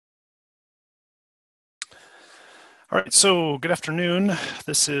All right, so good afternoon.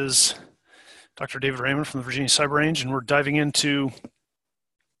 This is Dr. David Raymond from the Virginia Cyber Range, and we're diving into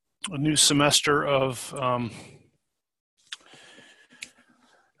a new semester of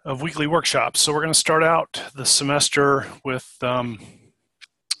weekly workshops. So we're going to start out the semester with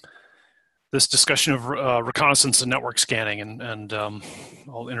this discussion of reconnaissance and network scanning, and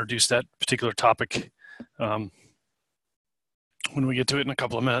I'll introduce that particular topic when we get to it in a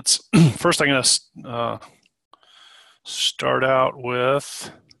couple of minutes. First, I'm going to start out with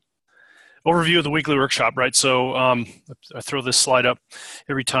overview of the weekly workshop, right? So I throw this slide up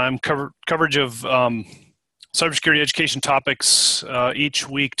every time. Coverage of cybersecurity education topics each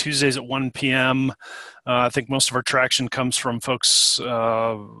week, Tuesdays at 1 p.m. I think most of our traction comes from folks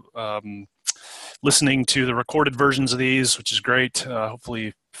listening to the recorded versions of these, which is great.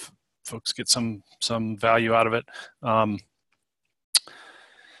 Hopefully folks get some value out of it.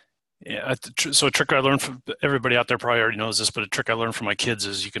 Yeah, so a trick I learned from everybody out there probably already knows this, but a trick I learned from my kids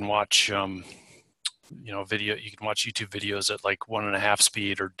is you can watch, video. You can watch YouTube videos at like 1.5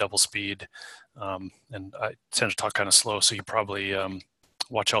 speed or double speed, and I tend to talk kind of slow, so you probably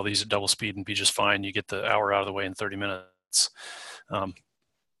watch all these at double speed and be just fine. You get the hour out of the way in 30 minutes.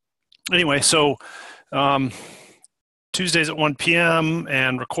 Anyway, so Tuesdays at 1 p.m.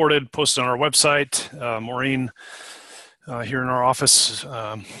 and recorded, posted on our website. Maureen here in our office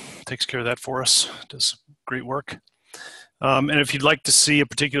takes care of that for us, does great work. And if you'd like to see a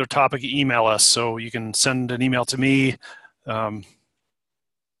particular topic, email us. So you can send an email to me, or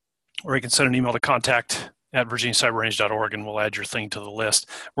you can send an email to contact@virginiacyberrange.org, and we'll add your thing to the list.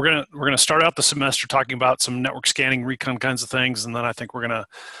 We're gonna start out the semester talking about some network scanning, recon kinds of things, and then I think we're gonna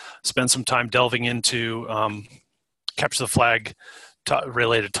spend some time delving into capture the flag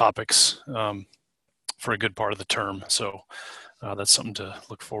related topics for a good part of the term. So that's something to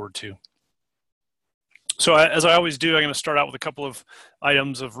look forward to. So as I always do, I'm going to start out with a couple of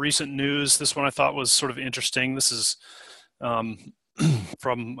items of recent news. This one I thought was sort of interesting. This is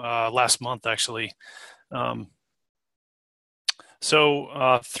from last month, actually. So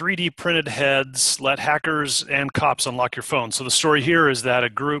 3D printed heads let hackers and cops unlock your phone. So the story here is that a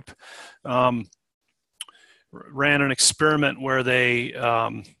group ran an experiment where they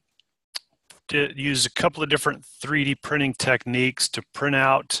use a couple of different 3D printing techniques to print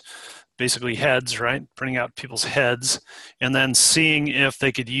out basically heads, right? Printing out people's heads, and then seeing if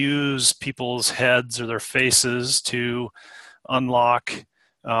they could use people's heads or their faces to unlock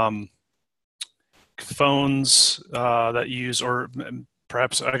phones that use, or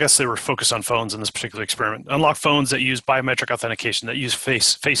perhaps, I guess they were focused on phones in this particular experiment, unlock phones that use biometric authentication, that use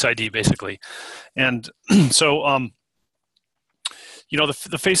face ID basically. And so,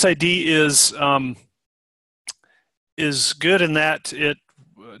 the Face ID is good in that it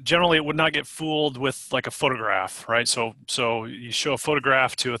generally would not get fooled with like a photograph, right? So you show a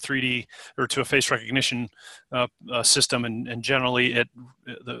photograph to a 3D or to a face recognition system, and generally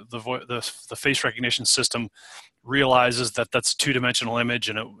the face recognition system realizes that that's a two-dimensional image,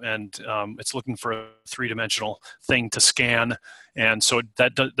 and it's looking for a three-dimensional thing to scan, and so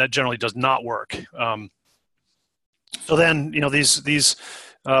that generally does not work. So then, these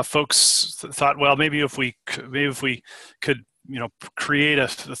folks thought, well, maybe if we could, create a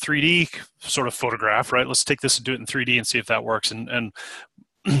 3D sort of photograph, right? Let's take this and do it in 3D and see if that works. And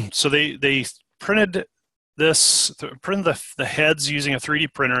so they printed the heads using a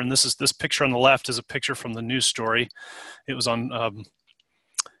 3D printer, and this picture on the left is a picture from the news story. It was on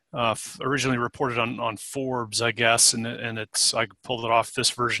originally reported on Forbes, I guess, and I pulled it off this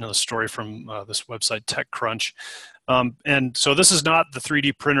version of the story from this website TechCrunch. And so this is not the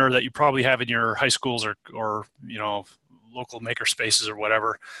 3D printer that you probably have in your high schools or local maker spaces or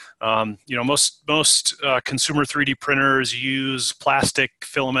whatever. Most consumer 3D printers use plastic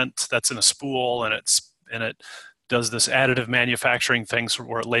filament that's in a spool, and it does this additive manufacturing thing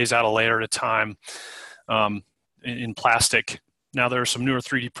where it lays out a layer at a time in plastic. Now there are some newer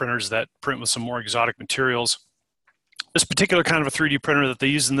 3D printers that print with some more exotic materials. This particular kind of a 3D printer that they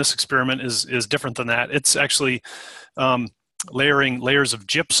use in this experiment is different than that. It's actually layering layers of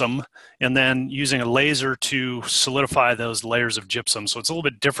gypsum and then using a laser to solidify those layers of gypsum. So it's a little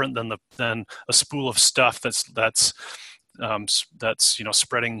bit different than a spool of stuff that's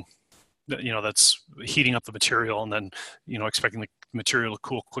spreading, that's heating up the material and then expecting the material to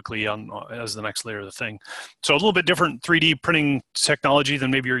cool quickly as the next layer of the thing. So a little bit different 3D printing technology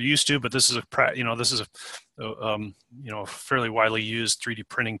than maybe you're used to, but this is a fairly widely used 3D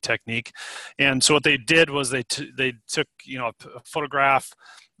printing technique. And so what they did was they took a photograph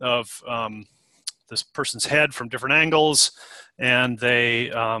of this person's head from different angles, and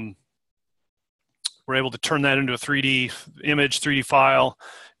they were able to turn that into a 3D image, 3D file,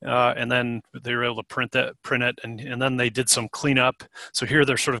 and then they were able to print it, and then they did some cleanup. So here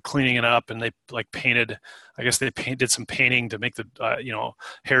they're sort of cleaning it up, and they like painted. I guess they did some painting to make the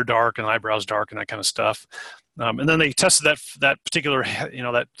hair dark and eyebrows dark and that kind of stuff. And then they tested that particular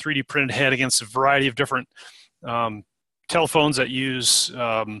that 3D printed head against a variety of different telephones that use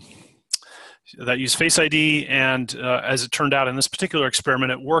Face ID, and as it turned out in this particular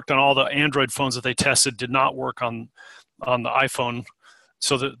experiment, it worked on all the Android phones that they tested. Did not work on the iPhone.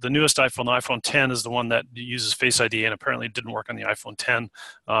 So the newest iPhone, the iPhone 10, is the one that uses Face ID, and apparently it didn't work on the iPhone 10.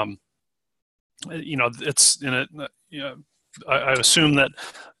 It's in it. I assume that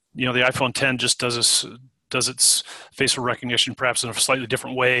the iPhone 10 just does its facial recognition perhaps in a slightly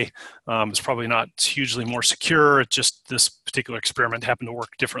different way. It's probably not hugely more secure. It just, this particular experiment happened to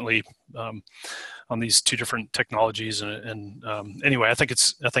work differently on these two different technologies. And anyway, I think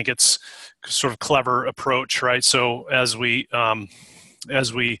it's sort of clever approach, right? So as we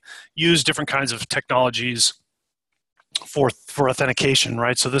use different kinds of technologies for authentication,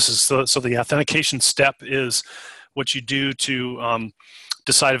 right? So this is so the authentication step is what you do to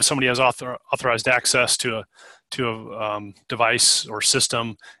decide if somebody has authorized access to a device or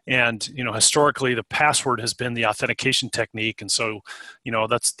system. And historically, the password has been the authentication technique, and so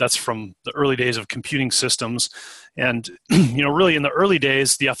that's from the early days of computing systems. And really in the early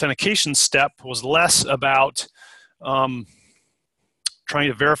days, the authentication step was less about trying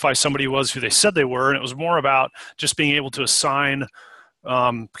to verify somebody was who they said they were, and it was more about just being able to assign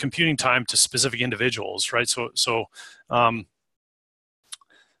computing time to specific individuals, right? So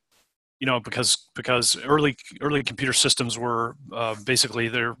because early computer systems were basically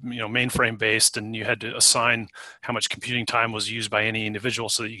they're mainframe based, and you had to assign how much computing time was used by any individual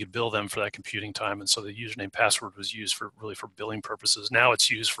so that you could bill them for that computing time. And so the username password was used for billing purposes. Now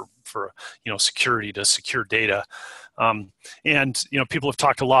it's used for security, to secure data. And people have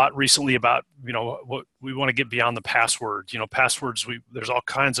talked a lot recently about what we want to get beyond the password. Passwords, there's all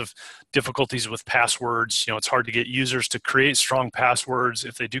kinds of difficulties with passwords. It's hard to get users to create strong passwords.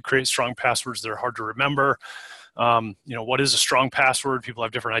 If they do create strong passwords, they're hard to remember. What is a strong password? People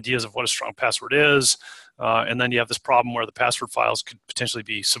have different ideas of what a strong password is. And then you have this problem where the password files could potentially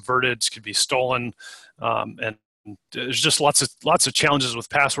be subverted, could be stolen, and there's just lots of challenges with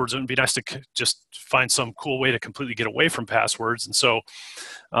passwords. It would be nice to just find some cool way to completely get away from passwords. And so,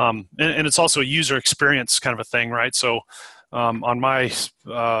 and it's also a user experience kind of a thing, right? So, on my,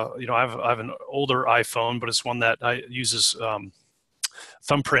 I have an older iPhone, but it's one that uses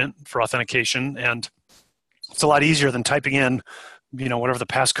thumbprint for authentication, and it's a lot easier than typing in whatever the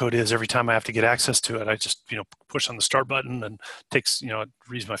passcode is every time I have to get access to it. I just push on the start button, and takes it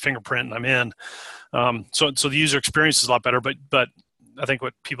reads my fingerprint, and I'm in. So the user experience is a lot better, but I think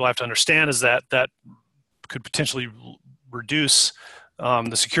what people have to understand is that could potentially reduce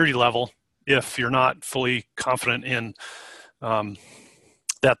the security level if you're not fully confident in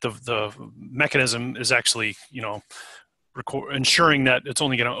that the mechanism is actually ensuring that it's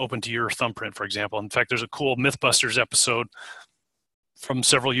only going to open to your thumbprint, for example. In fact, there's a cool Mythbusters episode from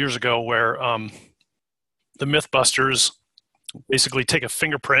several years ago where the Mythbusters basically take a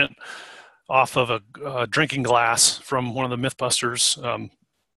fingerprint off of a drinking glass from one of the Mythbusters.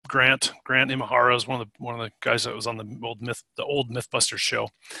 Grant Imahara is one of the guys that was on the old Mythbusters show,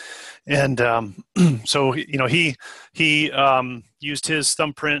 and so he used his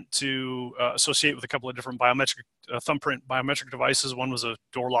thumbprint to associate with a couple of different thumbprint biometric devices. One was a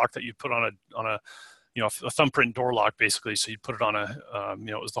door lock that you put on a thumbprint door lock, basically. So you put it on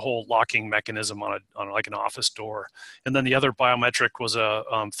it was the whole locking mechanism on like an office door. And then the other biometric was a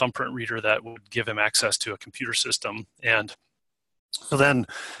thumbprint reader that would give him access to a computer system. And so then,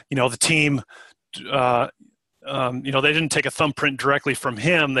 the team, they didn't take a thumbprint directly from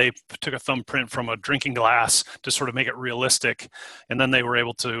him. They took a thumbprint from a drinking glass to sort of make it realistic. And then they were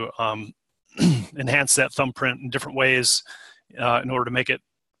able to enhance that thumbprint in different ways in order to make it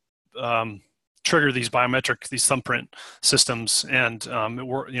trigger these thumbprint systems. And they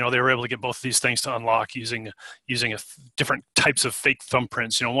were able to get both of these things to unlock using different types of fake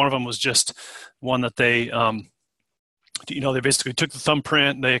thumbprints. One of them was just one that they they basically took the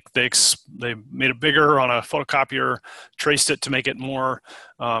thumbprint, they made it bigger on a photocopier, traced it to make it more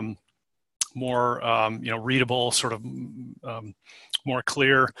readable, sort of more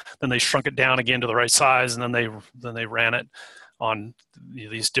clear. Then they shrunk it down again to the right size, and then they ran it on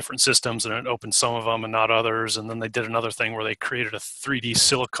these different systems, and it opened some of them and not others. And then they did another thing where they created a 3D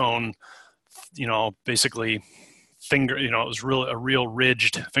silicone, basically finger, it was a real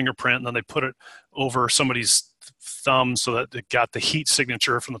ridged fingerprint, and then they put it over somebody's thumb so that it got the heat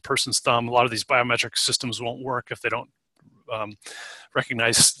signature from the person's thumb. A lot of these biometric systems won't work if they don't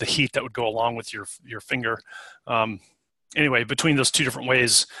recognize the heat that would go along with your finger. Anyway, between those two different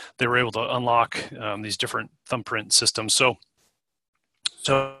ways, they were able to unlock these different thumbprint systems. So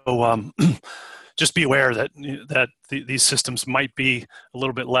just be aware that these systems might be a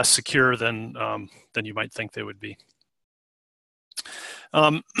little bit less secure than you might think they would be.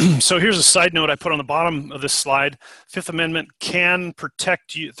 So here's a side note I put on the bottom of this slide. Fifth Amendment can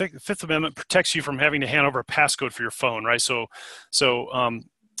protect you. The Fifth Amendment protects you from having to hand over a passcode for your phone, right? So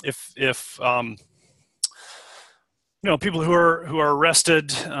if you know, people who are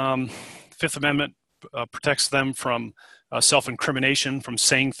arrested, Fifth Amendment protects them from self-incrimination, from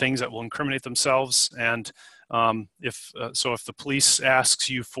saying things that will incriminate themselves. And if the police asks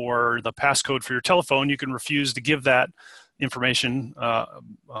you for the passcode for your telephone, you can refuse to give that information,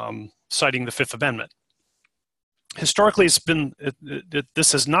 citing the Fifth Amendment. Historically,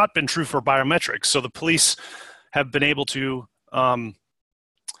 this has not been true for biometrics. So the police have been able to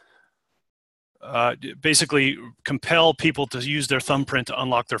basically compel people to use their thumbprint to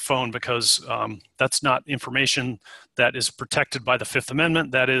unlock their phone, because that's not information that is protected by the Fifth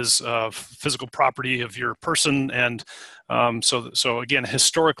Amendment. That is physical property of your person. And so again,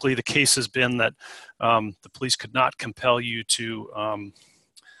 historically, the case has been that the police could not compel you to,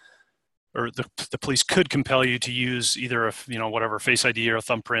 or the police could compel you to use either whatever Face ID or a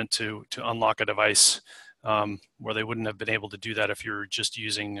thumbprint to unlock a device. Where they wouldn't have been able to do that if you're just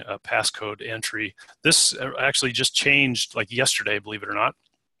using a passcode entry. This actually just changed like yesterday, believe it or not.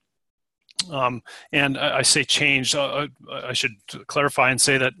 And I say changed, I should clarify and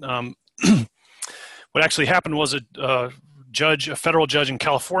say that what actually happened was a federal judge in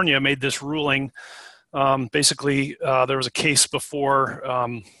California made this ruling. Basically, there was a case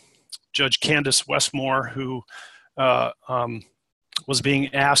before Judge Candace Westmore, who was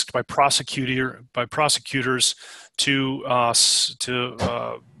being asked by prosecutors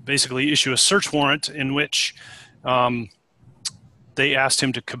to basically issue a search warrant in which they asked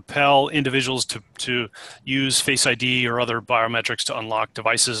him to compel individuals to use Face ID or other biometrics to unlock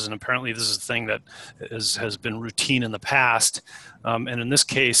devices. And apparently this is a thing that has been routine in the past. And in this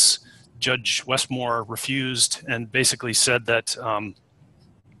case, Judge Westmore refused and basically said that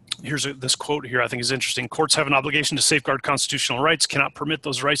here's this quote here I think is interesting. Courts have an obligation to safeguard constitutional rights, cannot permit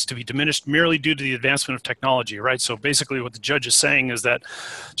those rights to be diminished merely due to the advancement of technology, right? So basically what the judge is saying is that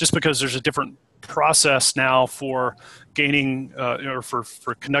just because there's a different process now for gaining or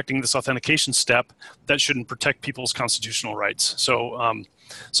for conducting this authentication step, that shouldn't protect people's constitutional rights. So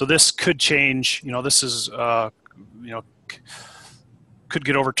so this could change, this is, could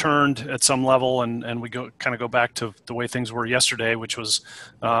get overturned at some level, and we kind of go back to the way things were yesterday, which was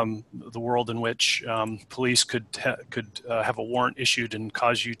the world in which police could have a warrant issued and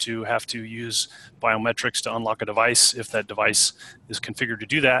cause you to have to use biometrics to unlock a device if that device is configured to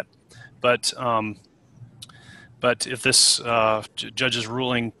do that. But if this judge's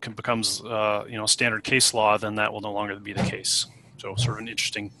ruling becomes standard case law, then that will no longer be the case. So sort of an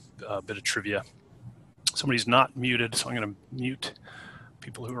interesting bit of trivia. Somebody's not muted, so I'm going to mute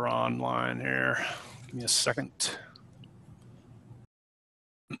people who are online here. Give me a second.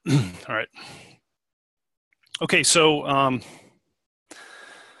 All right. Okay, so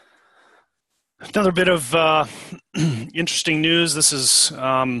another bit of interesting news. This is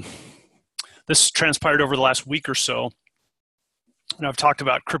this transpired over the last week or so. And I've talked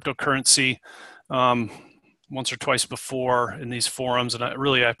about cryptocurrency once or twice before in these forums, and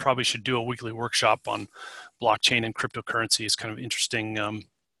I probably should do a weekly workshop on blockchain and cryptocurrency. It's kind of interesting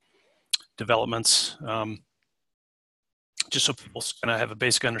developments, just so people kind of have a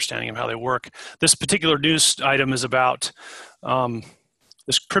basic understanding of how they work. This particular news item is about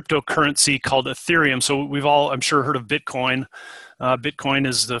this cryptocurrency called Ethereum. So we've all, I'm sure, heard of Bitcoin. Bitcoin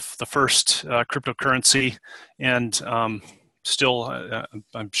is the first cryptocurrency, and still,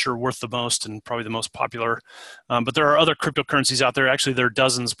 I'm sure, worth the most and probably the most popular. But there are other cryptocurrencies out there. Actually, there are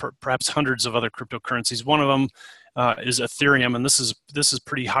dozens, perhaps hundreds of other cryptocurrencies. One of them is Ethereum, and this is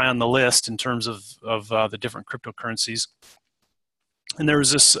pretty high on the list in terms of the different cryptocurrencies. And there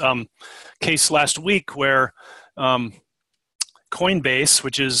was this case last week where Coinbase,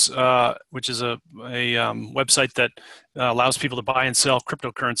 which is a website that allows people to buy and sell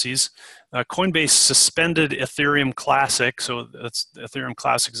cryptocurrencies. Coinbase suspended Ethereum Classic, so Ethereum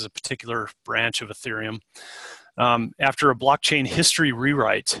Classic is a particular branch of Ethereum, after a blockchain history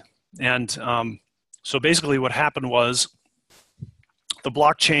rewrite. And so basically what happened was the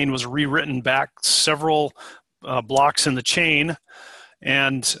blockchain was rewritten back several blocks in the chain,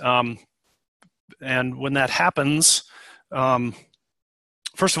 and when that happens,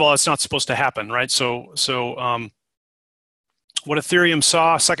 first of all, it's not supposed to happen, right? So what Ethereum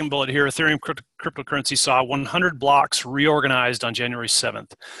saw, second bullet here, Ethereum cryptocurrency saw 100 blocks reorganized on January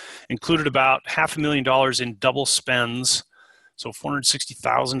 7th, included about $500,000 in double spends, so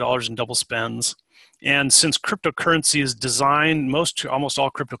 $460,000 in double spends. And since cryptocurrency is designed, almost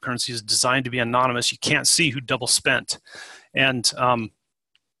all cryptocurrency is designed to be anonymous, you can't see who double spent. And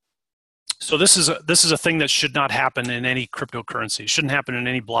so this is a thing that should not happen in any cryptocurrency. It shouldn't happen in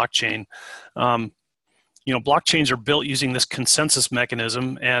any blockchain. Blockchains are built using this consensus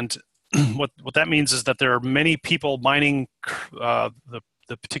mechanism, and what that means is that there are many people mining the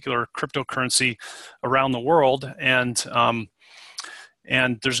particular cryptocurrency around the world, and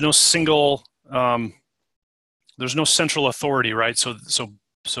there's no single there's no central authority, right? So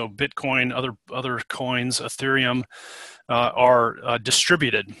Bitcoin, other coins, Ethereum are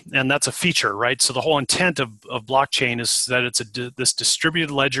distributed, and that's a feature, right? So the whole intent of blockchain is that it's this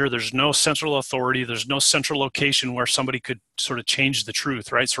distributed ledger. There's no central authority. There's no central location where somebody could sort of change the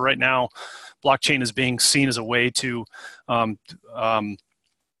truth, right? So right now, blockchain is being seen as a way to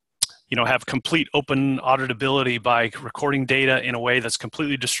have complete open auditability by recording data in a way that's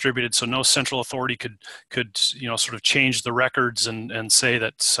completely distributed, so no central authority could sort of change the records and say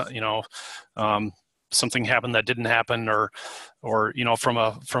that something happened that didn't happen, or from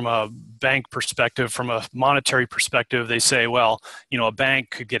a bank perspective, from a monetary perspective, they say, well, a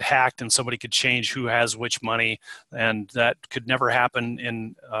bank could get hacked and somebody could change who has which money, and that could never happen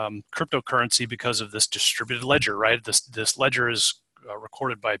in cryptocurrency because of this distributed ledger, right? This ledger is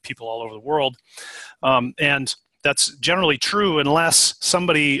recorded by people all over the world, and that's generally true unless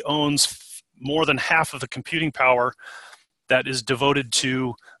somebody owns more than half of the computing power that is devoted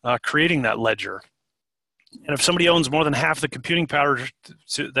to creating that ledger. And if somebody owns more than half the computing power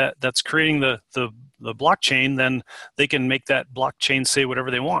that's creating the blockchain, then they can make that blockchain say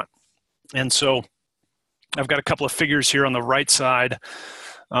whatever they want. And so I've got a couple of figures here on the right side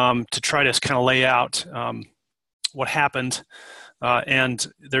to try to kind of lay out what happened. And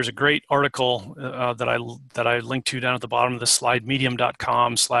there's a great article that I linked to down at the bottom of the slide,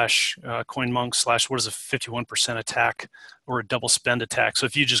 medium.com/coinmonk/ what is a 51% attack or a double spend attack. So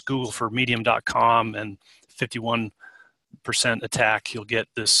if you just Google for medium.com and 51% attack, you'll get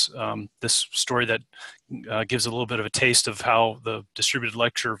this story that gives a little bit of a taste of how the distributed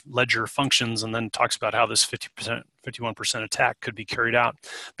ledger functions, and then talks about how this 51% attack could be carried out.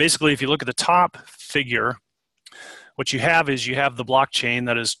 Basically, if you look at the top figure, what you have is the blockchain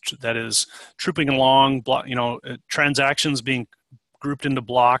that is trooping along, transactions being grouped into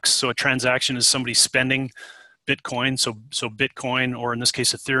blocks. So a transaction is somebody spending Bitcoin. So Bitcoin, or in this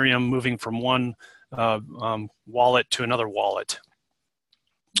case Ethereum, moving from one wallet to another wallet.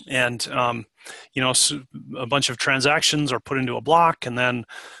 And so a bunch of transactions are put into a block, and then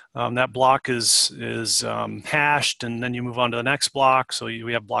that block is hashed, and then you move on to the next block. So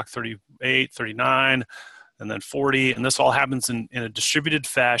we have block 38, 39. And then 40, and this all happens in a distributed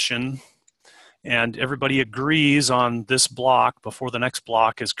fashion, and everybody agrees on this block before the next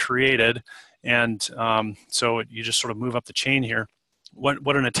block is created, and so you just sort of move up the chain here.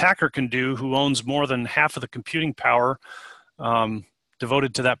 What an attacker can do, who owns more than half of the computing power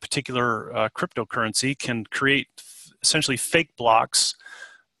devoted to that particular cryptocurrency, can create essentially fake blocks.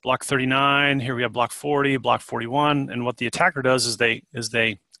 Block 39, here we have block 40, block 41, and what the attacker does is they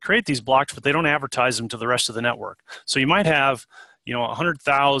create these blocks, but they don't advertise them to the rest of the network. So you might have,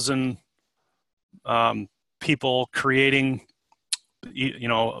 100,000 people creating,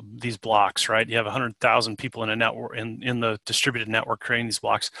 these blocks, right? You have 100,000 people in a network, in the distributed network, creating these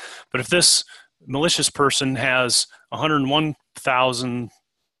blocks. But if this malicious person has 101,000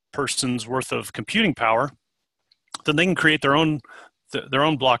 persons worth of computing power, then they can create their own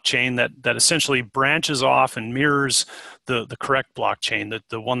blockchain that essentially branches off and mirrors the correct blockchain,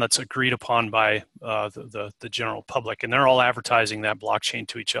 the one that's agreed upon by the general public, and they're all advertising that blockchain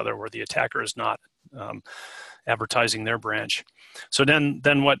to each other, where the attacker is not advertising their branch. So then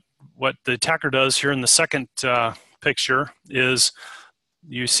what the attacker does here in the second picture is,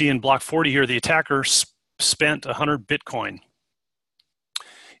 you see in block 40 here, the attacker spent 100 Bitcoin,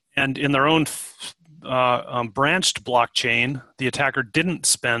 and in their own branched blockchain, the attacker didn't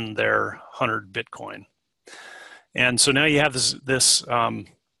spend their 100 Bitcoin. And so now you have this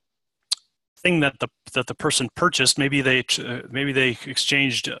thing that the person purchased. Maybe they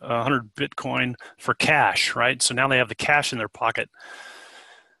exchanged 100 Bitcoin for cash, right? So now they have the cash in their pocket.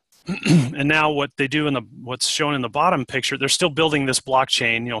 And now what they do what's shown in the bottom picture, they're still building this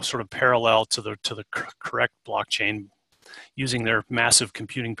blockchain, sort of parallel to the correct blockchain, using their massive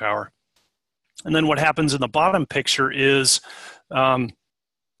computing power. And then what happens in the bottom picture is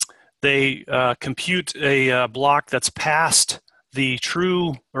they compute a block that's past the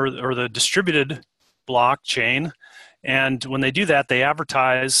true or the distributed blockchain. And when they do that, they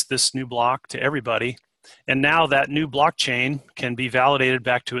advertise this new block to everybody. And now that new blockchain can be validated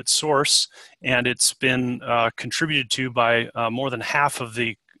back to its source, and it's been contributed to by more than half of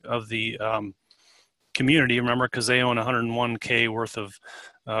the community. Remember, because they own 101K worth of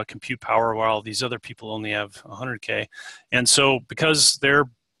compute power, while these other people only have 100K. And so, because their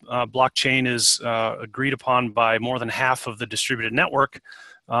blockchain is agreed upon by more than half of the distributed network,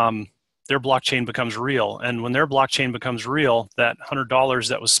 their blockchain becomes real. And when their blockchain becomes real, that $100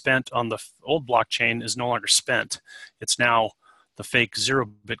 that was spent on the old blockchain is no longer spent. It's now the fake 0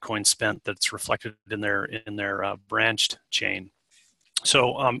 Bitcoin spent that's reflected in their branched chain.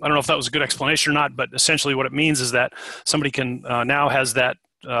 So I don't know if that was a good explanation or not, but essentially what it means is that somebody can now has that,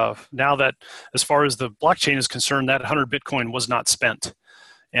 now that as far as the blockchain is concerned, that 100 Bitcoin was not spent.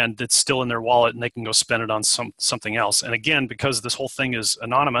 And it's still in their wallet, and they can go spend it on something else. And again, because this whole thing is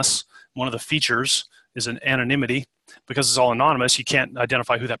anonymous, one of the features is an anonymity. Because it's all anonymous, you can't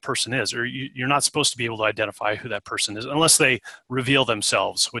identify who that person is, or you're not supposed to be able to identify who that person is unless they reveal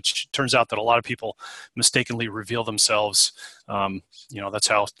themselves, which turns out that a lot of people mistakenly reveal themselves. That's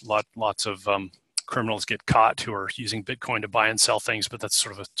how lots of criminals get caught who are using Bitcoin to buy and sell things, but that's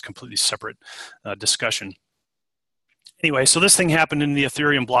sort of a completely separate discussion. Anyway, so this thing happened in the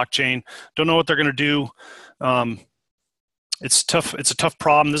Ethereum blockchain. Don't know what they're going to do. It's tough. It's a tough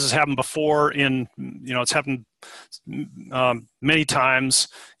problem. This has happened before it's happened many times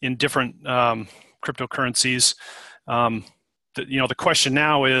in different cryptocurrencies. The question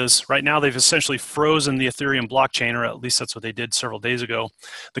now is, right now they've essentially frozen the Ethereum blockchain, or at least that's what they did several days ago.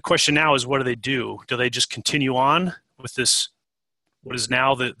 The question now is, what do they do? Do they just continue on with this, what is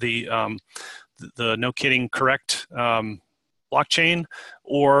now the no kidding correct blockchain?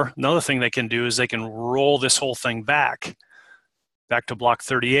 Or another thing they can do is they can roll this whole thing back to block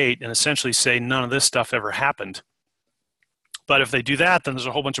 38 and essentially say none of this stuff ever happened. But if they do that, then there's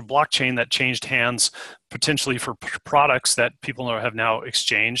a whole bunch of blockchain that changed hands potentially for products that people have now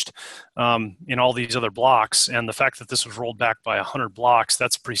exchanged in all these other blocks. And the fact that this was rolled back by 100 blocks,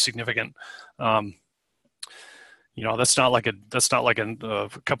 that's pretty significant. That's not like a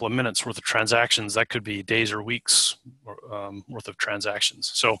couple of minutes worth of transactions. That could be days or weeks worth of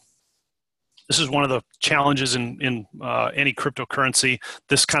transactions. So this is one of the challenges in any cryptocurrency.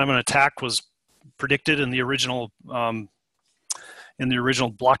 This kind of an attack was predicted in the original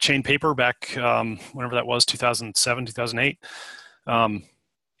blockchain paper back whenever that was, 2007, 2008.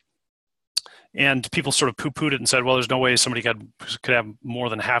 And people sort of poo-pooed it and said, well, there's no way somebody could have more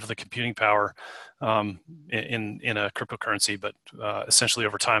than half of the computing power in a cryptocurrency. But essentially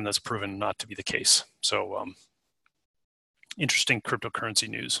over time, that's proven not to be the case. So interesting cryptocurrency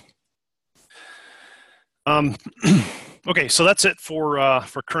news. Okay, so that's it for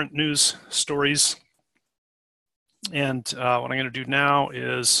current news stories. And what I'm going to do now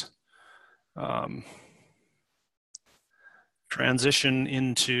is transition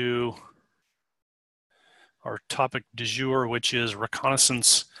into our topic du jour, which is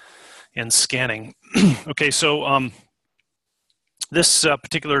reconnaissance and scanning. Okay, so this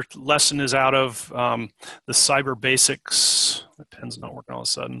particular lesson is out of the Cyber Basics. My pen's not working all of a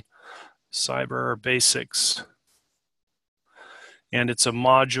sudden. Cyber Basics. And it's a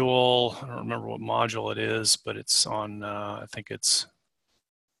module, I don't remember what module it is, but it's on, I think it's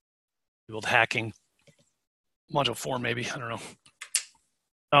hacking. Module 4 maybe, I don't know.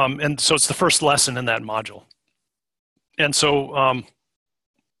 And so it's the first lesson in that module. And so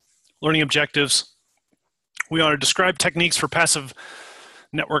learning objectives, we want to describe techniques for passive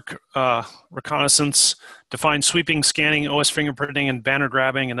network reconnaissance, define sweeping, scanning, OS fingerprinting, and banner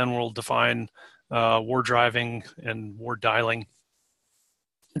grabbing, and then we'll define war driving and war dialing.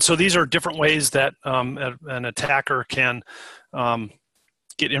 And so these are different ways that an attacker can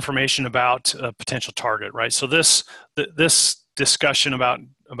get information about a potential target, right? So this discussion about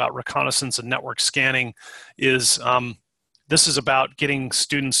reconnaissance and network scanning is this is about getting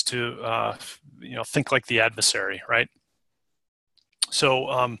students to think like the adversary, right?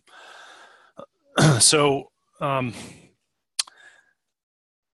 So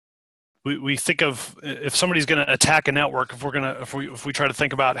we think of, if somebody's going to attack a network, if we try to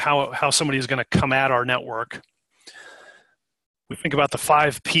think about how somebody is going to come at our network, we think about the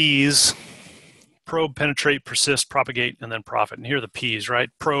 5 P's: probe, penetrate, persist, propagate, and then profit. And here are the P's, right?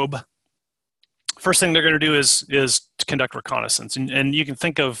 Probe. First thing they're going to do is to conduct reconnaissance, and you can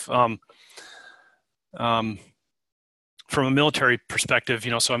think of from a military perspective.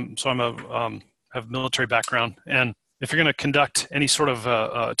 So I'm have military background, and if you're going to conduct any sort of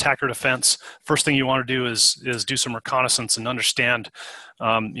attack or defense, first thing you want to do is do some reconnaissance and understand,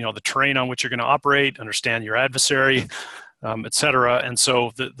 the terrain on which you're going to operate, understand your adversary, et cetera. And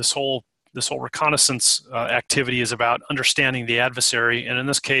so this whole reconnaissance activity is about understanding the adversary. And in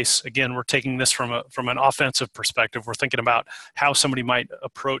this case, again, we're taking this from an offensive perspective. We're thinking about how somebody might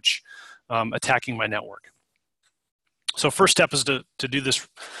approach attacking my network. So first step is to do this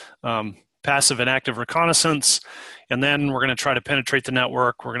passive and active reconnaissance, and then we're going to try to penetrate the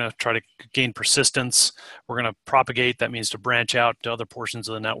network. We're going to try to gain persistence. We're going to propagate. That means to branch out to other portions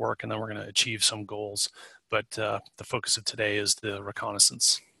of the network, and then we're going to achieve some goals. But the focus of today is the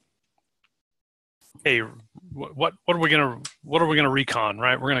reconnaissance. Hey, what are we going to recon?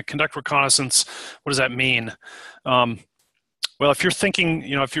 Right? We're going to conduct reconnaissance. What does that mean? Well, if you're thinking,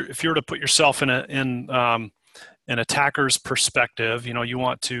 if you were to put yourself in an attacker's perspective, you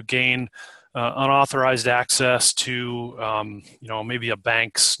want to gain unauthorized access to, maybe a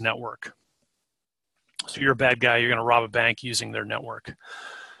bank's network. So you're a bad guy. You're going to rob a bank using their network.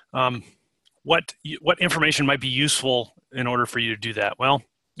 What information might be useful in order for you to do that? Well,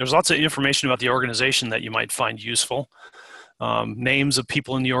 there's lots of information about the organization that you might find useful. Names of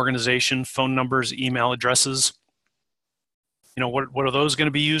people in the organization, phone numbers, email addresses. What are those going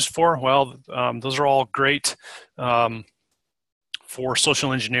to be used for? Well, those are all great for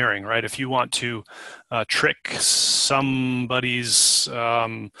social engineering, right? If you want to trick somebody's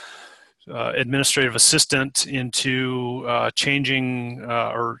administrative assistant into changing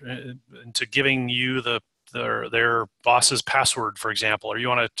or into giving you their boss's password, for example, or you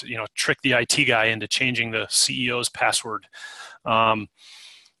want to trick the IT guy into changing the CEO's password.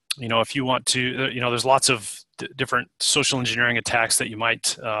 If you want to, there's lots of different social engineering attacks that you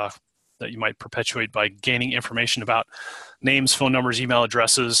might perpetuate by gaining information about names, phone numbers, email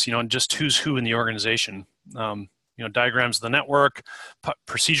addresses, and just who's who in the organization. Diagrams of the network,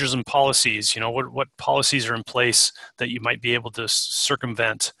 procedures and policies. What policies are in place that you might be able to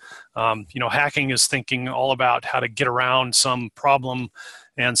circumvent. Hacking is thinking all about how to get around some problem,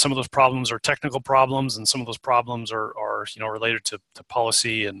 and some of those problems are technical problems, and some of those problems are related to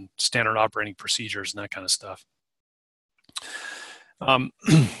policy and standard operating procedures and that kind of stuff.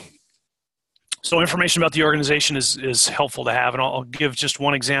 So information about the organization is helpful to have, and I'll give just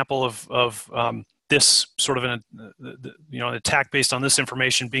one example of this sort of an attack based on this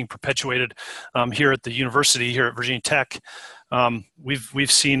information being perpetuated here at the university, here at Virginia Tech.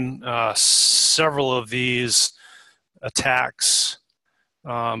 We've seen several of these attacks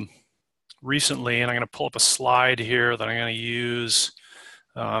recently, and I'm going to pull up a slide here that I'm going to use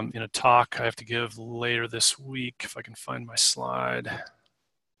in a talk I have to give later this week, if I can find my slide.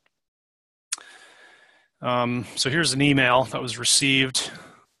 So here's an email that was received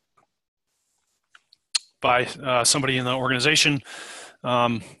by somebody in the organization.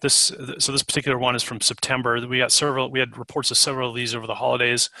 So this particular one is from September. We had reports of several of these over the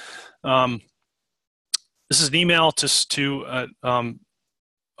holidays. This is an email to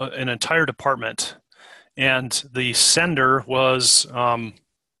an entire department, and the sender was the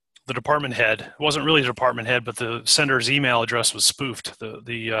department head. It wasn't really the department head, but the sender's email address was spoofed.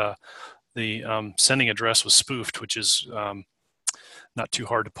 The sending address was spoofed, which is not too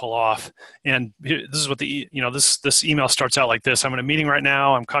hard to pull off. And this is what this email starts out like this: I'm in a meeting right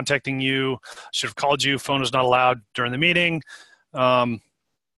now. I'm contacting you. I should have called you. Phone was not allowed during the meeting. I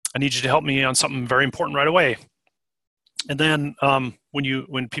need you to help me on something very important right away. And then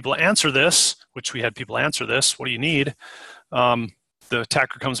when people answer this, which we had people answer this, what do you need? The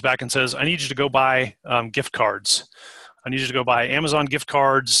attacker comes back and says, I need you to go buy gift cards. I need you to go buy Amazon gift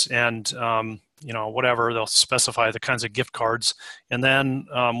cards and whatever. They'll specify the kinds of gift cards. And then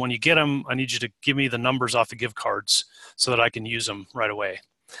when you get them, I need you to give me the numbers off the gift cards so that I can use them right away.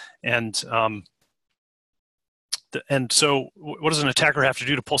 And so what does an attacker have to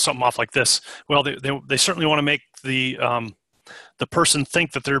do to pull something off like this? Well, they certainly want to make the person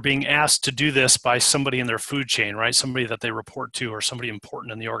think that they're being asked to do this by somebody in their food chain, right? Somebody that they report to or somebody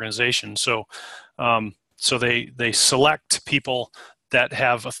important in the organization. So they select people that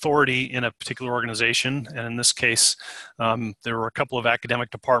have authority in a particular organization. And in this case, there were a couple of academic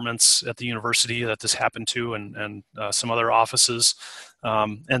departments at the university that this happened to, and some other offices.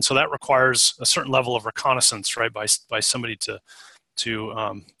 And so that requires a certain level of reconnaissance, right? By somebody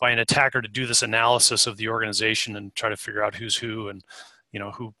by an attacker to do this analysis of the organization and try to figure out who's who, and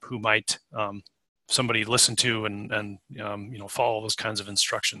who might somebody listen to and follow those kinds of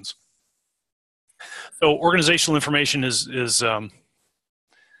instructions. So organizational information is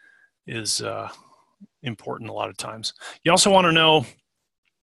important a lot of times. You also want to know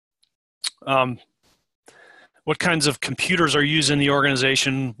What kinds of computers are used in the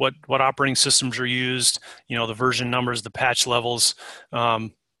organization, what operating systems are used, the version numbers, the patch levels.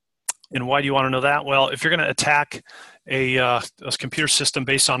 And why do you want to know that? Well, if you're going to attack a computer system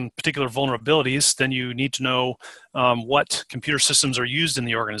based on particular vulnerabilities, then you need to know what computer systems are used in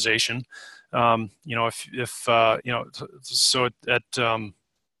the organization. So at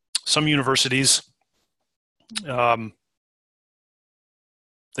some universities,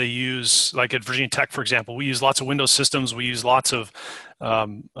 they use, like at Virginia Tech, for example, we use lots of Windows systems, we use lots of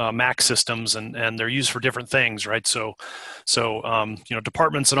Mac systems, and they're used for different things, right? So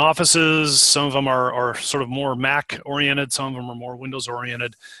departments and offices, some of them are sort of more Mac oriented, some of them are more Windows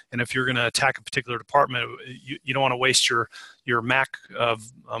oriented. And if you're going to attack a particular department, you don't want to waste your Mac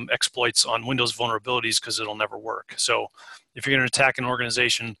exploits on Windows vulnerabilities, because it'll never work. So if you're going to attack an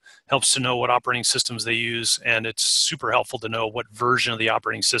organization, helps to know what operating systems they use, and it's super helpful to know what version of the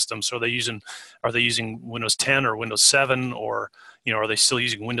operating system. So are they using Windows 10 or Windows 7, or are they still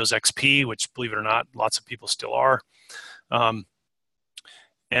using Windows XP, which, believe it or not, lots of people still are. And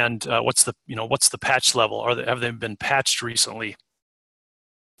what's the patch level? Have they been patched recently?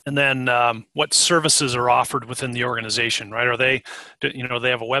 And then what services are offered within the organization, right? Do they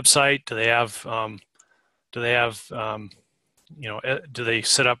have a website? Do they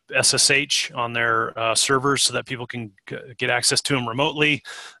set up SSH on their servers so that people can get access to them remotely?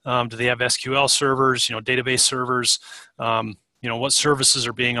 Do they have SQL servers, database servers? What services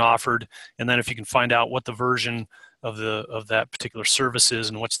are being offered? And then if you can find out what the version of that particular service is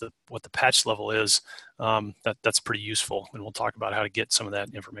and what the patch level is, that's pretty useful. And we'll talk about how to get some of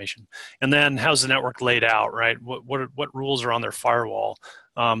that information. And then how's the network laid out, right? What rules are on their firewall?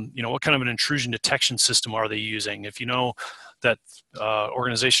 What kind of an intrusion detection system are they using? If you know that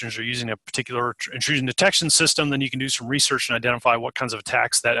organizations are using a particular intrusion detection system, then you can do some research and identify what kinds of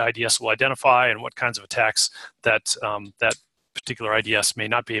attacks that IDS will identify and what kinds of attacks that particular IDS may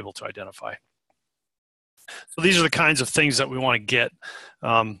not be able to identify. So these are the kinds of things that we want to get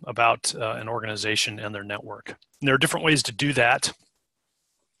about an organization and their network. And there are different ways to do that.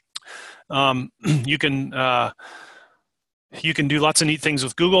 You can do lots of neat things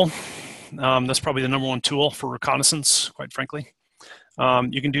with Google. That's probably the #1 tool for reconnaissance, quite frankly.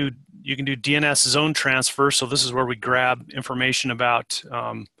 You can do DNS zone transfer. So this is where we grab information about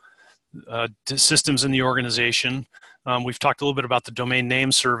systems in the organization. We've talked a little bit about the domain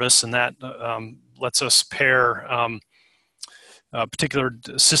name service, and that lets us pair a particular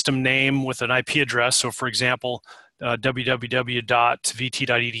system name with an IP address. So for example, www.vt.edu,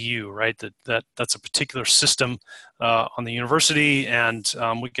 right? That's a particular system on the university, and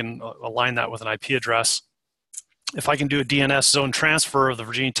we can align that with an IP address. If I can do a DNS zone transfer of the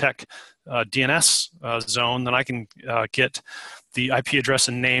Virginia Tech DNS zone, then I can get the IP address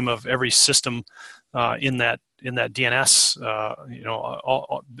and name of every system in that DNS,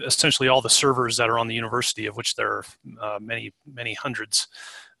 essentially all the servers that are on the university, of which there are many, many hundreds.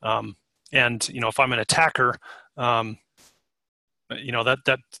 And if I'm an attacker, that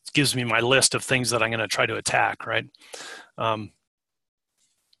gives me my list of things that I'm going to try to attack, right?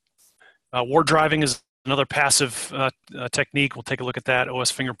 War driving is another passive technique. We'll take a look at that.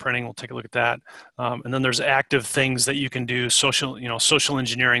 OS fingerprinting, we'll take a look at that. And then there's active things that you can do. Social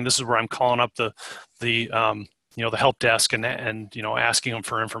engineering. This is where I'm calling up the help desk and asking them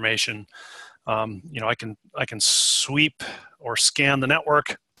for information. I can sweep or scan the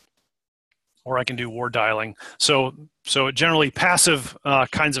network, or I can do war dialing. So generally passive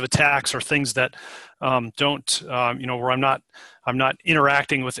kinds of attacks are things that don't, where I'm not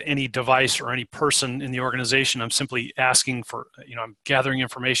interacting with any device or any person in the organization. I'm simply asking for, I'm gathering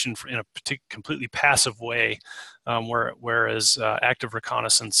information in a completely passive way, whereas active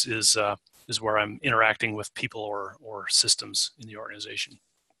reconnaissance is where I'm interacting with people or systems in the organization.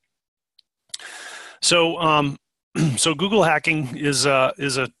 So Google hacking is a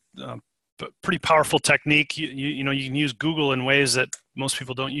pretty powerful technique. You can use Google in ways that most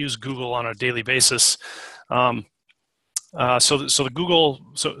people don't use Google on a daily basis. So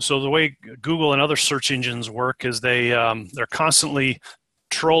the way Google and other search engines work is they're constantly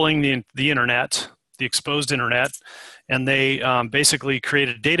trolling the internet, the exposed internet, and they basically create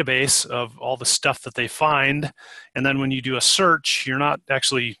a database of all the stuff that they find. And then when you do a search, you're not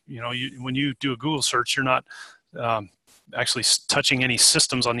actually, when you do a Google search, you're not actually touching any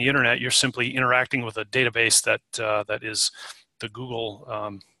systems on the internet. You're simply interacting with a database that is the Google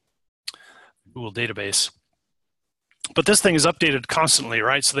database. But this thing is updated constantly,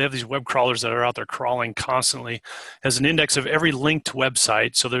 right? So they have these web crawlers that are out there crawling constantly. Has an index of every linked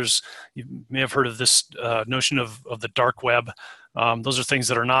website. So you may have heard of this notion of the dark web. Those are things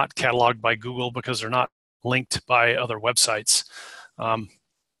that are not cataloged by Google because they're not linked by other websites.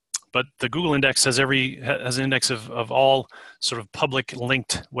 But the Google index has an index of all sort of public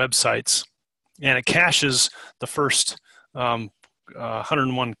linked websites, and it caches the first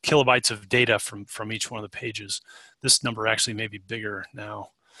 101 kilobytes of data from each one of the pages. This number actually may be bigger now.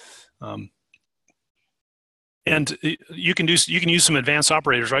 And you can use some advanced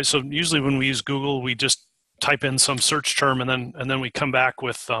operators, right? So usually when we use Google, we just type in some search term, and then we come back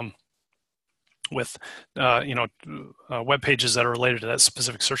with web pages that are related to that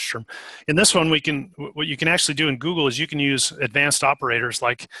specific search term. In this one, what you can actually do in Google is you can use advanced operators.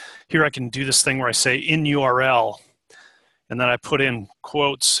 Like here, I can do this thing where I say in URL, and then I put in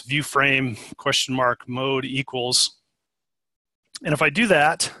quotes, view frame, question mark, mode equals. And if I do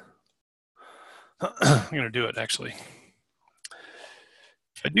that, I'm going to do it actually.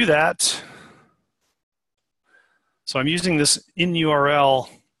 If I do that, so I'm using this in URL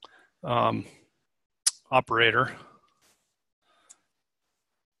operator.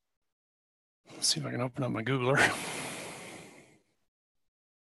 Let's see if I can open up my Googler.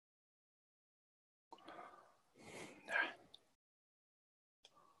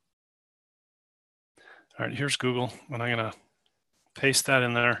 All right, here's Google, and I'm going to paste that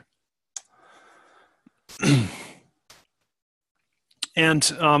in there. And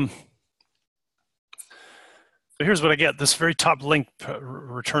so here's what I get. This very top link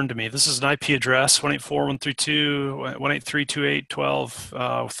returned to me. This is an IP address,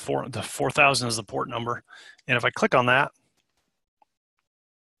 184.132.183.2.8.12. The 4000 is the port number. And if I click on that,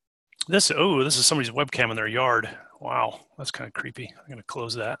 this is somebody's webcam in their yard. Wow, that's kind of creepy. I'm going to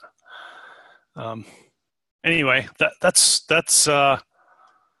close that. Anyway, that's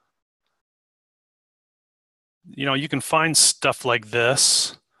you can find stuff like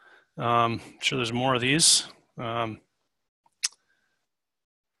this. I'm sure there's more of these. I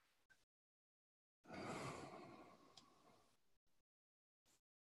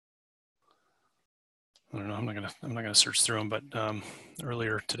don't know. I'm not gonna search through them, but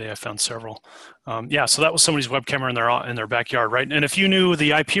earlier today I found several. Yeah, so that was somebody's webcam in their backyard, right? And if you knew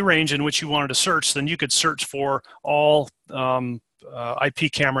the IP range in which you wanted to search, then you could search for all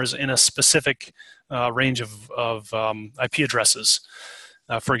IP cameras in a specific range of IP addresses.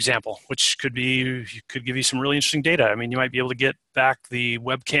 For example, which could give you some really interesting data. I mean, you might be able to get back the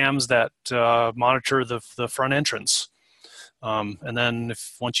webcams that monitor the front entrance, and then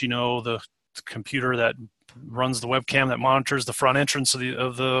once you know the computer that runs the webcam that monitors the front entrance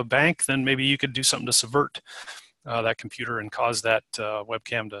of the bank, then maybe you could do something to subvert that computer and cause that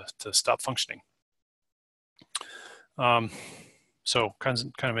webcam to stop functioning. So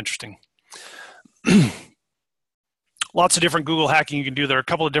kind of interesting. Lots of different Google hacking you can do. There are a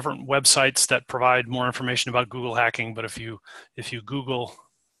couple of different websites that provide more information about Google hacking, but if you Google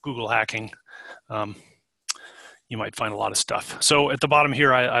hacking, you might find a lot of stuff. So at the bottom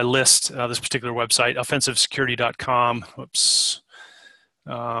here, I list this particular website, offensivesecurity.com,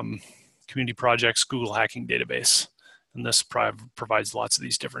 community projects, Google hacking database. And this provides lots of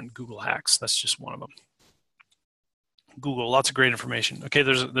these different Google hacks. That's just one of them. Google, lots of great information. Okay,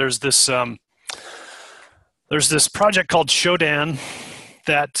 there's this project called Shodan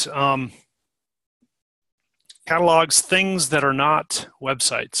that catalogs things that are not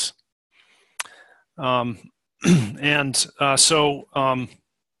websites. So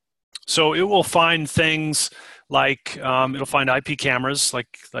it will find things like it'll find IP cameras, like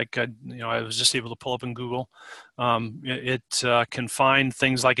I was just able to pull up in Google. It can find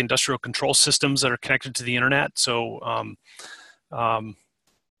things like industrial control systems that are connected to the internet. So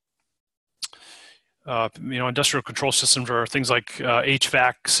industrial control systems are things like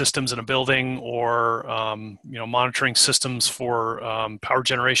HVAC systems in a building, or monitoring systems for power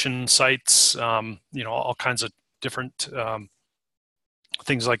generation sites. All kinds of different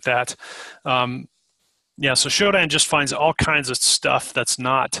things like that. Yeah, so Shodan just finds all kinds of stuff that's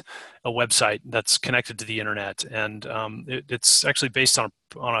not a website that's connected to the internet, and it's actually based on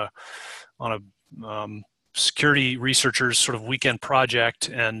a security researcher's sort of weekend project,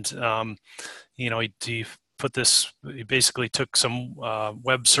 and he basically took some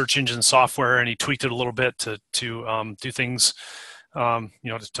web search engine software and he tweaked it a little bit to do things, to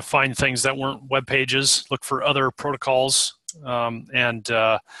find things that weren't web pages, look for other protocols, and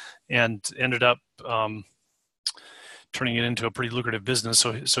ended up turning it into a pretty lucrative business.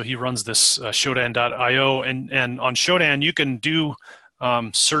 So he runs this Shodan.io, and on Shodan you can do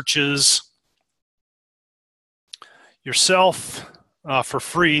searches yourself for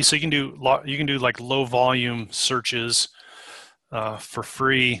free. So you can do like low volume searches for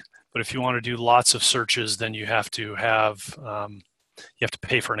free. But if you want to do lots of searches, then you have to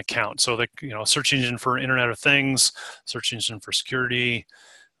pay for an account. So search engine for Internet of Things, search engine for security,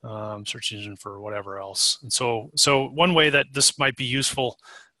 search engine for whatever else. And so one way that this might be useful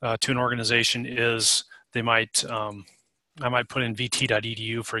to an organization is I might put in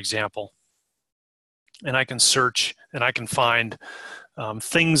vt.edu, for example, and I can search and I can find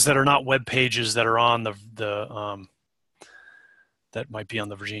things that are not web pages that are on that might be on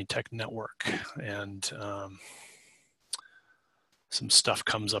the Virginia Tech network. And some stuff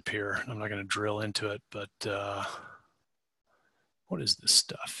comes up here. I'm not going to drill into it, but what is this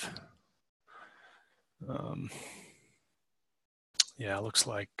stuff? Yeah, it looks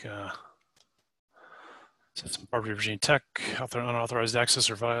like it's some part of Virginia Tech, unauthorized access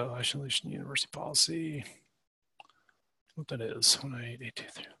or violation of university policy. What that is,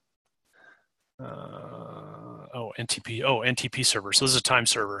 19883. NTP. Oh, NTP server. So this is a time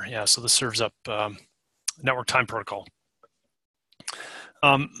server. Yeah, so this serves up network time protocol.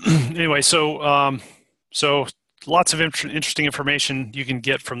 Anyway, so lots of interesting information you can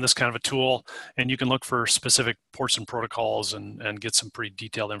get from this kind of a tool, and you can look for specific ports and protocols and get some pretty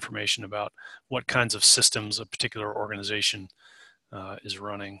detailed information about what kinds of systems a particular organization is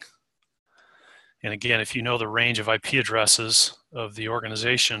running. And again, if you know the range of IP addresses of the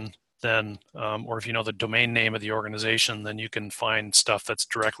organization, then, or if you know the domain name of the organization, then you can find stuff that's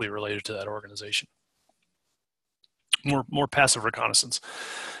directly related to that organization. More passive reconnaissance.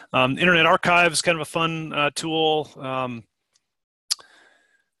 Internet Archive is kind of a fun tool. The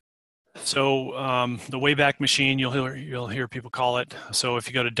Wayback Machine, you'll hear people call it. So if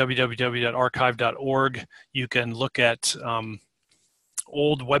you go to www.archive.org, you can look at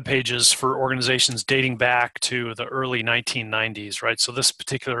old web pages for organizations dating back to the early 1990s, right? So this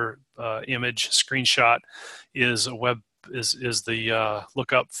particular image screenshot is the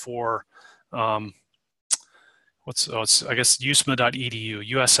lookup for it's I guess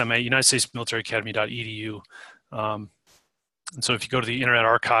usma.edu, USMA, United States Military Academy.edu. And so if you go to the Internet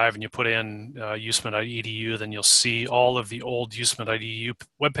Archive and you put in usma.edu, then you'll see all of the old usma.edu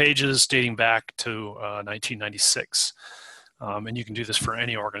web pages dating back to 1996. And you can do this for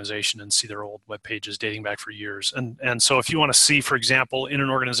any organization and see their old web pages dating back for years. And so if you want to see, for example, in an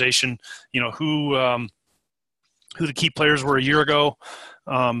organization, who the key players were a year ago,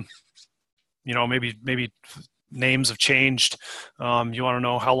 maybe names have changed. You want to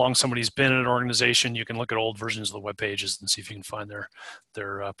know how long somebody's been in an organization, you can look at old versions of the web pages and see if you can find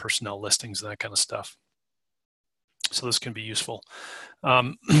their personnel listings and that kind of stuff. So this can be useful.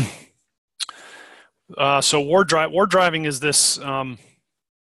 So war driving is this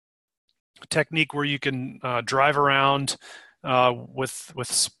technique where you can drive around with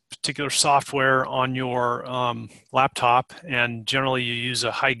particular software on your laptop, and generally you use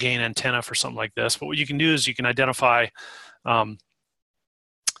a high gain antenna for something like this. But what you can do is you can identify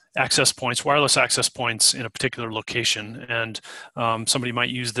access points, wireless access points in a particular location, and somebody might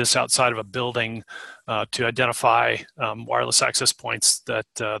use this outside of a building to identify wireless access points that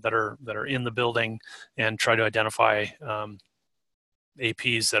are in the building, and try to identify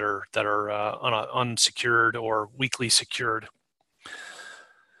APs that are unsecured or weakly secured.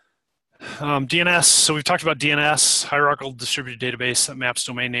 DNS, so we've talked about DNS, hierarchical distributed database that maps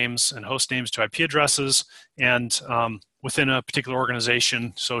domain names and host names to IP addresses, and within a particular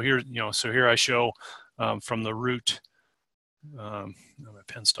organization. So here, here I show from the root. My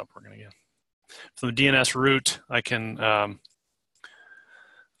pen stopped working again. From the DNS root, I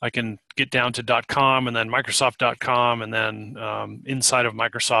can get down to .com and then Microsoft.com, and then inside of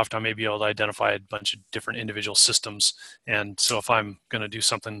Microsoft, I may be able to identify a bunch of different individual systems. And so if I'm going to do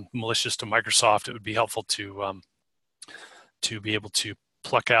something malicious to Microsoft, it would be helpful to be able to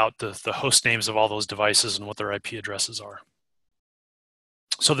pluck out the host names of all those devices and what their IP addresses are.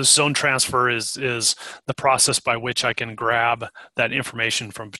 So this zone transfer is the process by which I can grab that information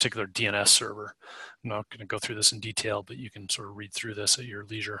from a particular DNS server. I'm not going to go through this in detail, but you can sort of read through this at your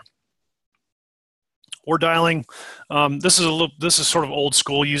leisure. Or dialing. This is sort of old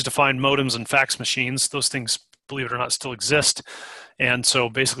school, used to find modems and fax machines. Those things, believe it or not, still exist. And so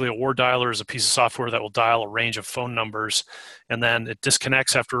basically a war dialer is a piece of software that will dial a range of phone numbers, and then it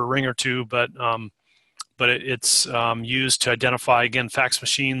disconnects after a ring or two, but it's used to identify, again, fax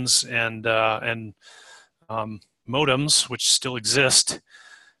machines and modems, which still exist.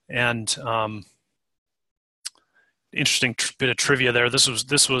 And interesting bit of trivia there. This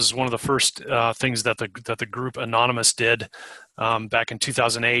was one of the first things that the group Anonymous did back in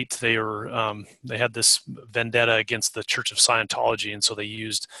 2008. They had this vendetta against the Church of Scientology, and so they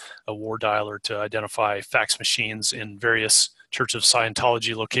used a war dialer to identify fax machines in various Church of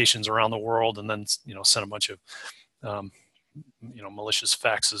Scientology locations around the world, and then send a bunch of malicious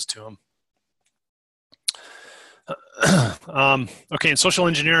faxes to them. Okay, in social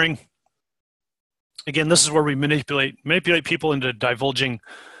engineering, again, this is where we manipulate people into divulging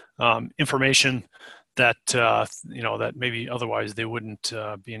information that that maybe otherwise they wouldn't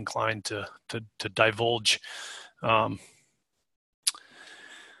be inclined to divulge.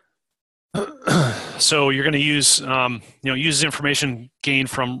 So you're going to use use information gained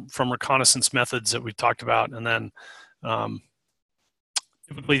from reconnaissance methods that we talked about, and then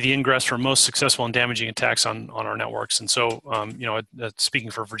typically the ingress for most successful and damaging attacks on our networks. And so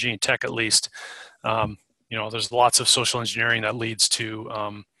speaking for Virginia Tech at least, there's lots of social engineering that leads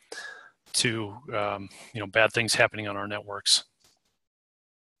to bad things happening on our networks.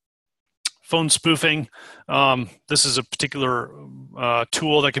 Phone spoofing. This is a particular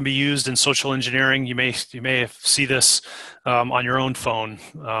tool that can be used in social engineering. You may see this on your own phone.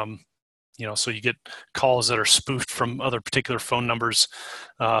 So you get calls that are spoofed from other particular phone numbers.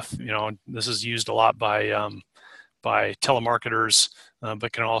 This is used a lot by telemarketers,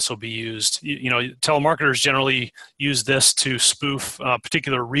 but can also be used. Telemarketers generally use this to spoof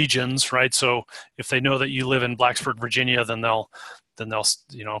particular regions, right? So if they know that you live in Blacksburg, Virginia, then they'll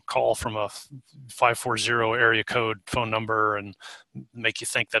call from a 540 area code phone number and make you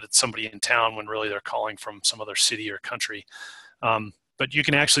think that it's somebody in town when really they're calling from some other city or country. But you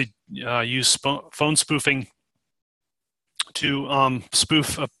can actually use phone spoofing to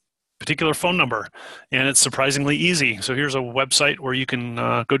spoof a particular phone number, and it's surprisingly easy. So here's a website where you can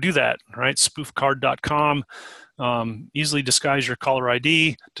go do that, right? spoofcard.com. Easily disguise your caller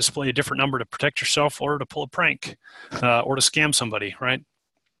ID, display a different number to protect yourself, or to pull a prank, or to scam somebody, right?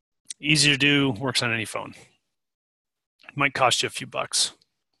 Easy to do, works on any phone. Might cost you a few bucks.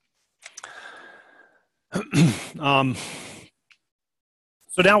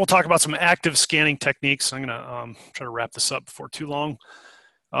 So now we'll talk about some active scanning techniques. I'm gonna try to wrap this up before too long.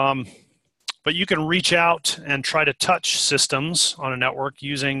 But you can reach out and try to touch systems on a network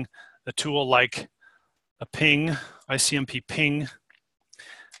using a tool like a ping, ICMP ping.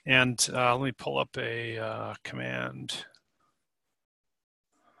 And let me pull up a command.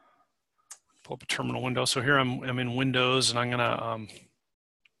 Pull up a terminal window. So here I'm in Windows, and I'm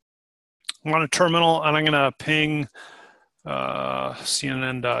on a terminal, and I'm gonna ping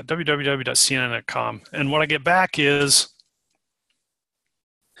www.cnn.com. And what I get back is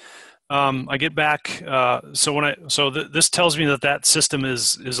this tells me that system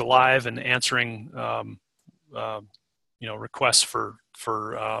is alive and answering requests for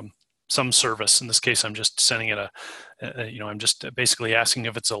some service. In this case, I'm just sending it I'm just basically asking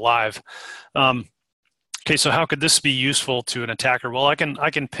if it's alive. Okay, so how could this be useful to an attacker? Well, I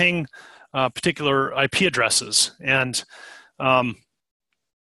can ping particular IP addresses, and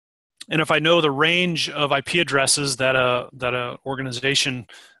if I know the range of IP addresses that a organization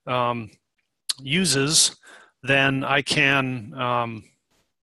uses, then I can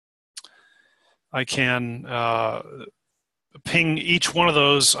ping each one of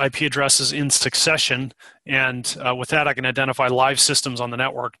those IP addresses in succession, and with that I can identify live systems on the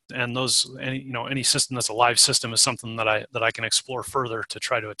network, and any system that's a live system is something that I can explore further to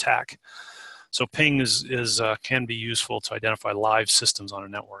try to attack. So ping can be useful to identify live systems on a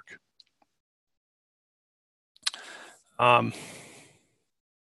network.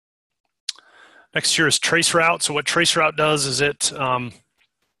 Next here is traceroute. So what traceroute does is it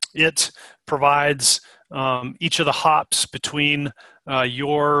provides each of the hops between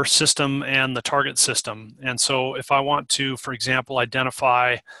your system and the target system. And so if I want to, for example,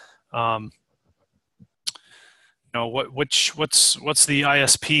 identify what's the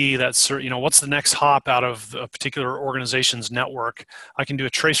ISP that's, what's the next hop out of a particular organization's network, I can do a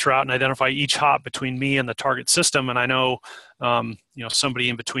trace route and identify each hop between me and the target system, and I know somebody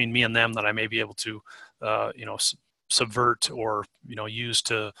in between me and them that I may be able to subvert or use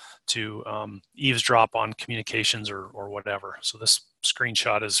to eavesdrop on communications or whatever. So this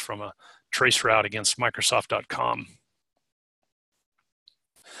screenshot is from a trace route against Microsoft.com.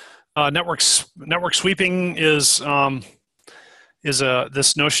 Network sweeping is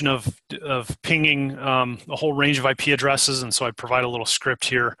this notion of pinging a whole range of IP addresses, and so I provide a little script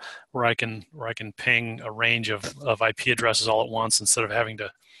here where I can ping a range of IP addresses all at once instead of having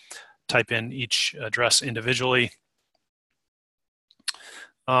to type in each address individually.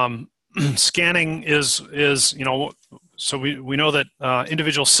 Scanning is so we know that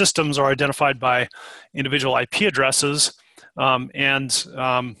individual systems are identified by individual IP addresses, and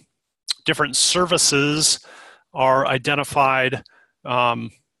different services are identified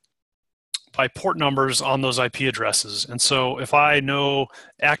by identify port numbers on those IP addresses. And so if I know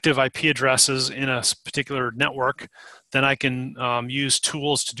active IP addresses in a particular network, then I can use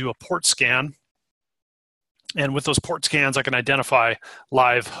tools to do a port scan. And with those port scans, I can identify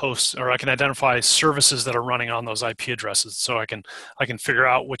live hosts, or I can identify services that are running on those IP addresses. So I can figure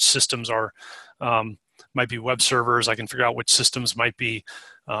out which systems are might be web servers. I can figure out which systems might be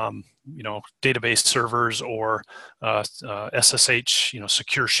database servers, or SSH,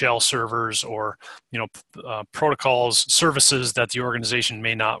 secure shell servers, or protocols, services that the organization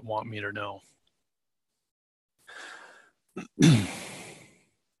may not want me to know.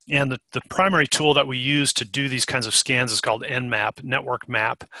 And the primary tool that we use to do these kinds of scans is called Nmap, Network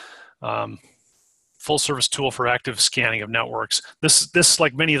Map, full service tool for active scanning of networks. This,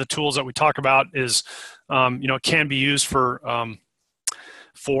 like many of the tools that we talk about, is it can be used for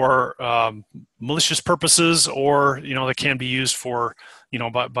malicious purposes, or that can be used for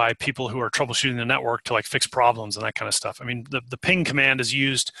by people who are troubleshooting the network to fix problems and that kind of stuff. I mean, the ping command is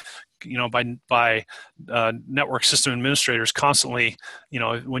used by network system administrators constantly.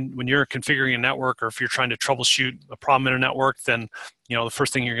 When you're configuring a network, or if you're trying to troubleshoot a problem in a network, then the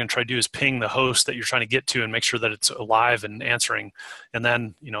first thing you're going to try to do is ping the host that you're trying to get to and make sure that it's alive and answering. And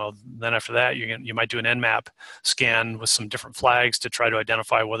then then after that, you might do an Nmap scan with some different flags to try to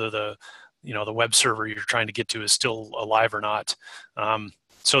identify whether the web server you're trying to get to is still alive or not.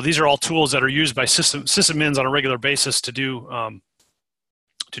 So these are all tools that are used by sysadmins on a regular basis to do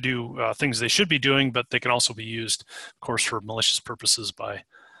things they should be doing, but they can also be used, of course, for malicious purposes by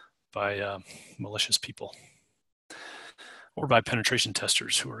malicious people, or by penetration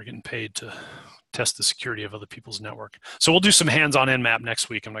testers who are getting paid to test the security of other people's network. So we'll do some hands-on Nmap next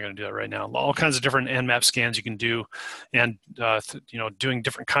week. I'm not going to do that right now. All kinds of different Nmap scans you can do, and doing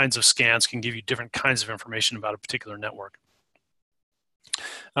different kinds of scans can give you different kinds of information about a particular network.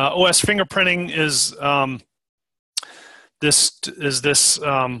 OS fingerprinting is this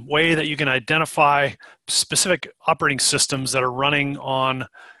way that you can identify specific operating systems that are running on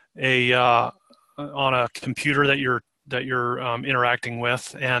a computer that you're interacting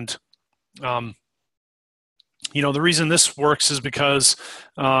with. And the reason this works is because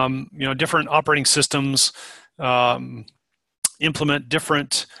different operating systems implement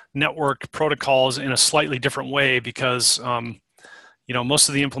different network protocols in a slightly different way, because most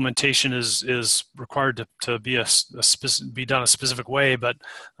of the implementation is required to be be done a specific way, but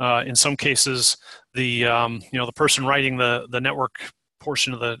in some cases, the person writing the network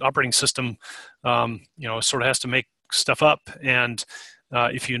portion of the operating system, sort of has to make stuff up. And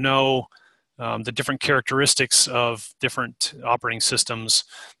if you know the different characteristics of different operating systems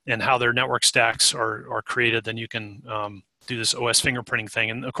and how their network stacks are created, then you can do this OS fingerprinting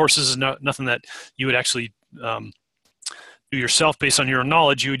thing. And of course, this is nothing that you would actually do yourself based on your own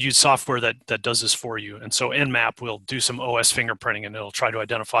knowledge. You would use software that does this for you. And so Nmap will do some OS fingerprinting, and it'll try to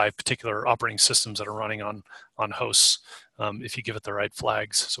identify particular operating systems that are running on hosts if you give it the right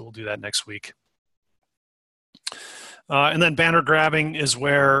flags. So we'll do that next week. And then banner grabbing is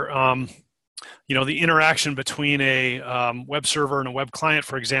where the interaction between a web server and a web client,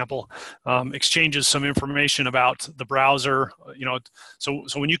 for example, exchanges some information about the browser. So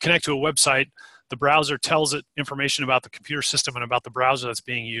when you connect to a website, the browser tells it information about the computer system and about the browser that's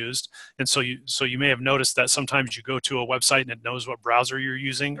being used. And so you may have noticed that sometimes you go to a website and it knows what browser you're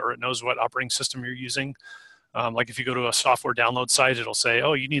using, or it knows what operating system you're using. Like if you go to a software download site, it'll say,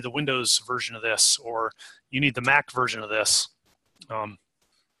 oh, you need the Windows version of this, or you need the Mac version of this.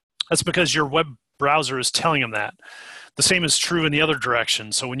 That's because your web browser is telling them that. The same is true in the other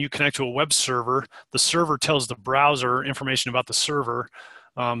direction. So when you connect to a web server, the server tells the browser information about the server,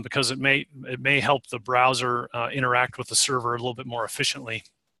 because it may help the browser interact with the server a little bit more efficiently.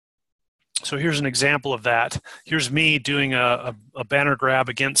 So here's an example of that. Here's me doing a banner grab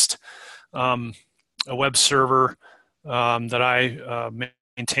against a web server that I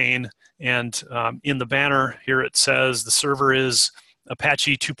maintain. And in the banner here, it says the server is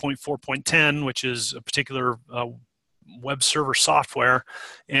Apache 2.4.10, which is a particular web server software.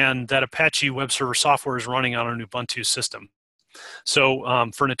 And that Apache web server software is running on an Ubuntu system. So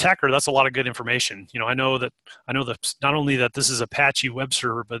for an attacker, that's a lot of good information. I know that not only that this is Apache web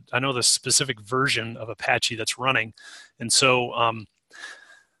server, but I know the specific version of Apache that's running. And so I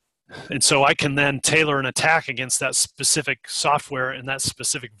can then tailor an attack against that specific software and that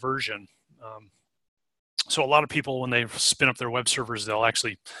specific version. So a lot of people, when they spin up their web servers, they'll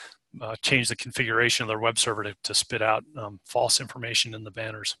actually change the configuration of their web server to spit out false information in the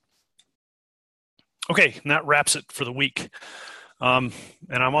banners. Okay, and that wraps it for the week. And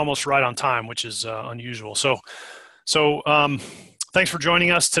I'm almost right on time, which is unusual. So Thanks for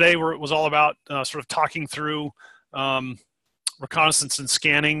joining us today. It was all about sort of talking through reconnaissance and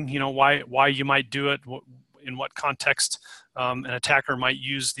scanning. You know, why you might do it, in what context an attacker might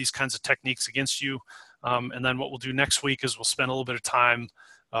use these kinds of techniques against you. And then what we'll do next week is we'll spend a little bit of time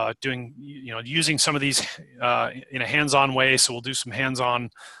doing, using some of these in a hands-on way. So we'll do some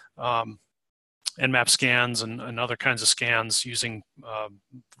hands-on Nmap scans and other kinds of scans using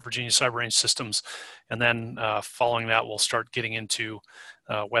Virginia Cyber Range systems. And then following that, we'll start getting into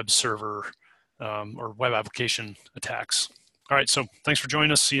web server or web application attacks. All right, so thanks for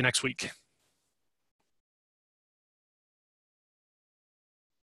joining us. See you next week.